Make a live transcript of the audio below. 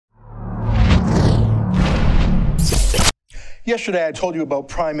Yesterday, I told you about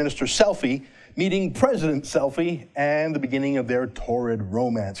Prime Minister Selfie meeting President Selfie and the beginning of their torrid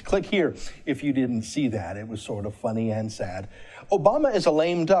romance. Click here if you didn't see that. It was sort of funny and sad. Obama is a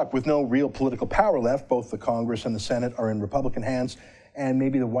lame duck with no real political power left. Both the Congress and the Senate are in Republican hands, and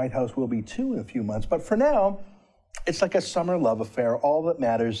maybe the White House will be too in a few months. But for now, it's like a summer love affair. All that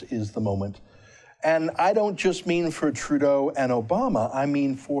matters is the moment. And I don't just mean for Trudeau and Obama, I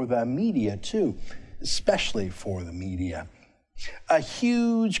mean for the media too, especially for the media. A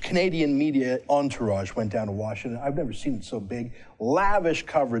huge Canadian media entourage went down to Washington. I've never seen it so big. Lavish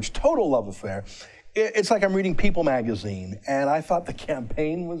coverage, total love affair. It's like I'm reading People magazine, and I thought the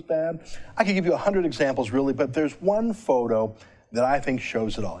campaign was bad. I could give you 100 examples, really, but there's one photo that I think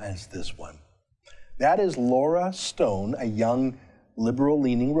shows it all, and it's this one. That is Laura Stone, a young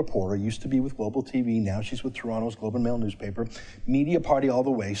liberal-leaning reporter, used to be with Global TV, now she's with Toronto's Globe and Mail newspaper, media party all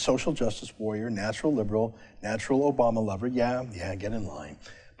the way, social justice warrior, natural liberal, natural Obama lover, yeah, get in line.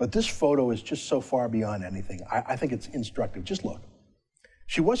 But this photo is just so far beyond anything. I think it's instructive. Just look.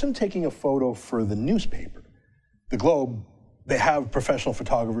 She wasn't taking a photo for the newspaper. The Globe, they have professional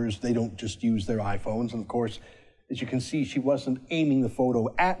photographers. They don't just use their iPhones. And of course, as you can see, she wasn't aiming the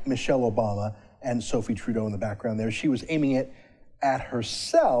photo at Michelle Obama and Sophie Trudeau in the background there. She was aiming it at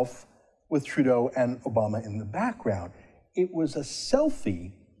herself with Trudeau and Obama in the background. It was a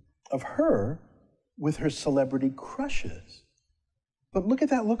selfie of her with her celebrity crushes. But look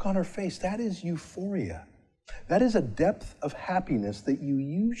at that look on her face. That is euphoria. That is a depth of happiness that you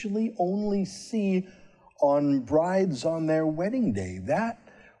usually only see on brides on their wedding day. That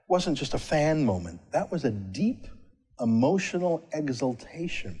wasn't just a fan moment. That was a deep emotional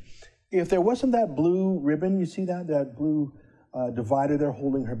exaltation. If there wasn't that blue ribbon, you see that blue divider there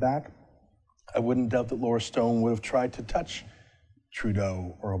holding her back, I wouldn't doubt that Laura Stone would have tried to touch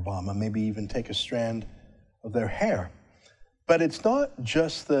Trudeau or Obama, maybe even take a strand of their hair. But it's not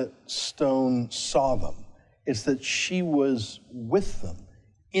just that Stone saw them, it's that she was with them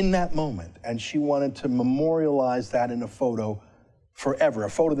in that moment, and she wanted to memorialize that in a photo forever, a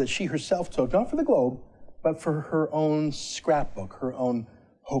photo that she herself took, not for the Globe, but for her own scrapbook, her own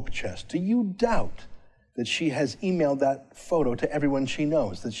hope chest. Do you doubt that she has emailed that photo to everyone she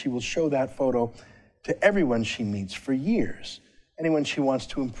knows, that she will show that photo to everyone she meets for years, anyone she wants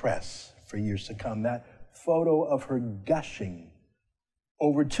to impress for years to come? That photo of her gushing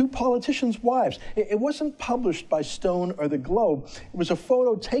over two politicians' wives. It wasn't published by Stone or the Globe. It was a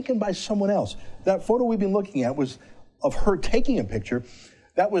photo taken by someone else. That photo we've been looking at was of her taking a picture.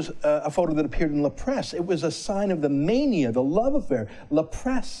 That was a photo that appeared in La Presse. It was a sign of the mania, the love affair. La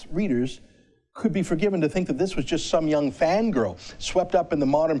Presse readers could be forgiven to think that this was just some young fangirl swept up in the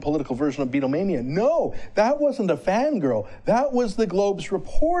modern political version of Beatlemania. No, that wasn't a fangirl. That was the Globe's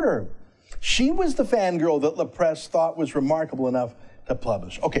reporter. She was the fangirl that La Presse thought was remarkable enough to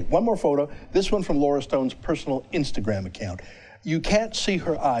publish. Okay, one more photo. This one from Laura Stone's personal Instagram account. You can't see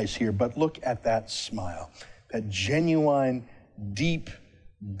her eyes here, but look at that smile. That genuine, deep,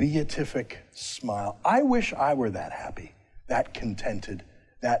 beatific smile. I wish I were that happy, that contented,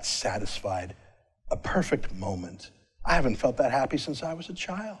 that satisfied. A perfect moment. I haven't felt that happy since I was a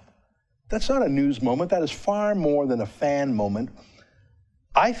child. That's not a news moment. That is far more than a fan moment.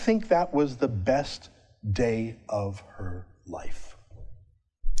 I think that was the best day of her life.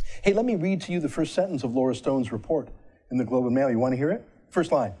 Hey, let me read to you the first sentence of Laura Stone's report in the Globe and Mail. You want to hear it?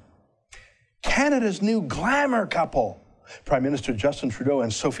 First line. Canada's new glamour couple, Prime Minister Justin Trudeau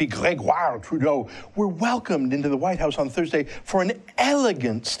and Sophie Gregoire Trudeau, were welcomed into the White House on Thursday for an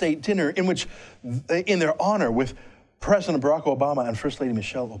elegant state dinner in which, in their honor, with President Barack Obama and First Lady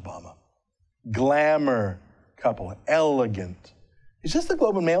Michelle Obama. Glamour couple, elegant. Is this the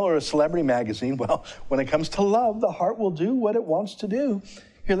Globe and Mail or a celebrity magazine? Well, when it comes to love, the heart will do what it wants to do.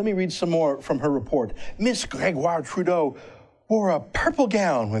 Here, let me read some more from her report. Miss Gregoire Trudeau wore a purple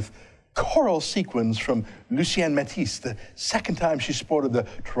gown with coral sequins from Lucien Matisse, the second time she sported the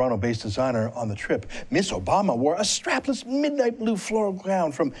Toronto-based designer on the trip. Miss Obama wore a strapless midnight blue floral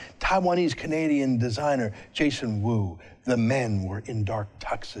gown from Taiwanese-Canadian designer Jason Wu. The men were in dark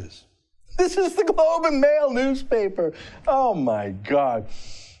tuxes. This is the Globe and Mail newspaper. Oh my God.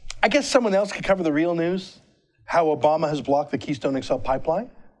 I guess someone else could cover the real news. How Obama has blocked the Keystone XL pipeline,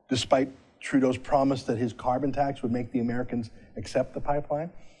 despite Trudeau's promise that his carbon tax would make the Americans accept the pipeline.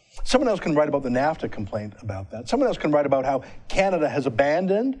 Someone else can write about the NAFTA complaint about that. Someone else can write about how Canada has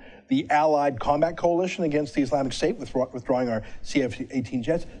abandoned the Allied Combat Coalition against the Islamic State, withdrawing our CF-18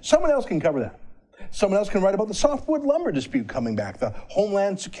 jets. Someone else can cover that. Someone else can write about the softwood lumber dispute coming back, the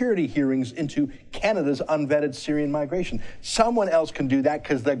Homeland Security hearings into Canada's unvetted Syrian migration. Someone else can do that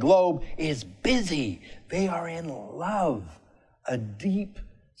because the Globe is busy. They are in love a deep,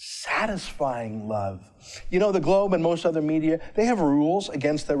 satisfying love. You know, the Globe and most other media, they have rules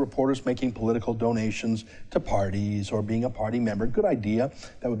against their reporters making political donations to parties or being a party member. Good idea.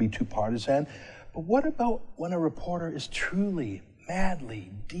 That would be too partisan. But what about when a reporter is truly,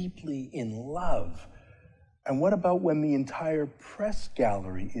 madly, deeply in love? And what about when the entire press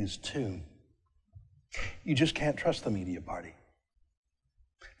gallery is too? You just can't trust the media party.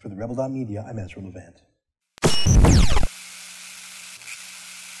 For the Rebel.media, I'm Ezra Levant.